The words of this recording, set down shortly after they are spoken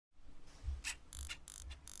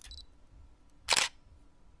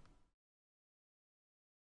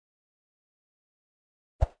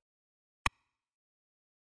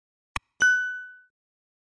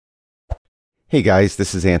Hey guys,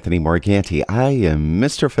 this is Anthony Morganti. I am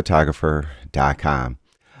MrPhotographer.com.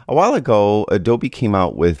 A while ago, Adobe came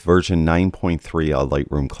out with version 9.3 of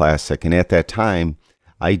Lightroom Classic, and at that time,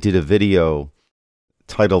 I did a video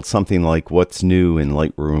titled something like What's New in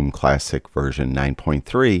Lightroom Classic version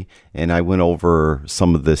 9.3, and I went over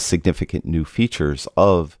some of the significant new features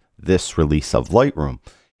of this release of Lightroom.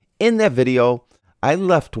 In that video, I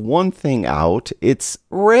left one thing out. It's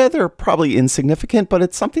rather probably insignificant, but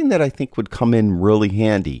it's something that I think would come in really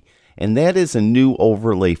handy. And that is a new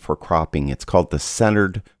overlay for cropping. It's called the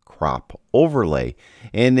centered crop overlay.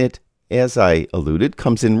 And it, as I alluded,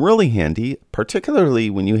 comes in really handy,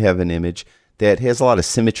 particularly when you have an image that has a lot of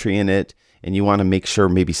symmetry in it and you want to make sure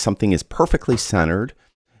maybe something is perfectly centered.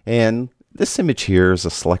 And this image here is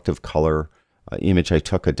a selective color image I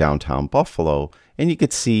took of downtown Buffalo, and you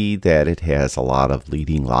could see that it has a lot of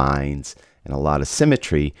leading lines and a lot of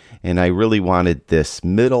symmetry, and I really wanted this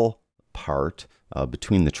middle part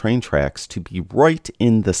between the train tracks to be right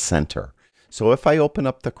in the center. So if I open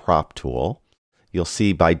up the crop tool, you'll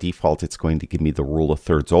see by default it's going to give me the rule of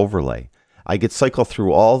thirds overlay. I could cycle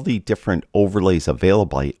through all the different overlays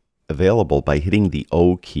available by hitting the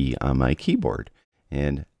O key on my keyboard,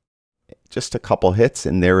 and just a couple hits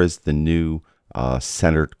and there is the new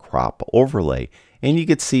centered crop overlay. And you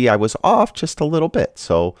could see I was off just a little bit,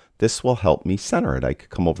 so this will help me center it. I could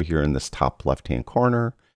come over here in this top left hand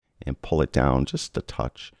corner and pull it down just a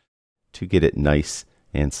touch to get it nice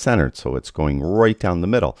and centered, so it's going right down the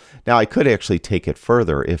middle. Now I could actually take it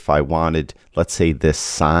further if I wanted, let's say, this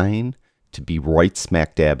sign to be right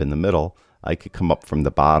smack dab in the middle. I could come up from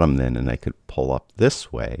the bottom then and I could pull up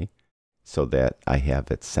this way so that I have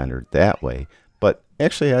it centered that way. But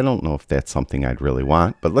actually, I don't know if that's something I'd really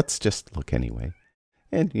want, but let's just look anyway.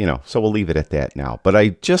 And, so we'll leave it at that now. But I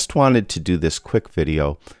just wanted to do this quick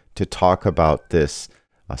video to talk about this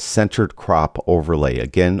centered crop overlay.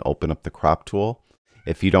 Again, open up the crop tool.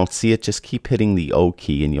 If you don't see it, just keep hitting the O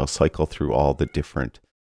key and you'll cycle through all the different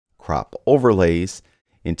crop overlays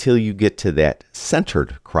until you get to that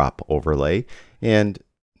centered crop overlay. And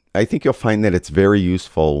I think you'll find that it's very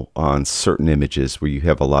useful on certain images where you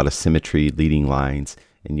have a lot of symmetry, leading lines,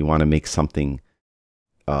 and you want to make something,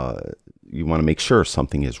 you want to make sure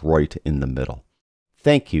something is right in the middle.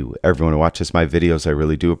 Thank you, everyone who watches my videos. I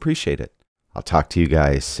really do appreciate it. I'll talk to you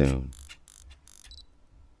guys soon.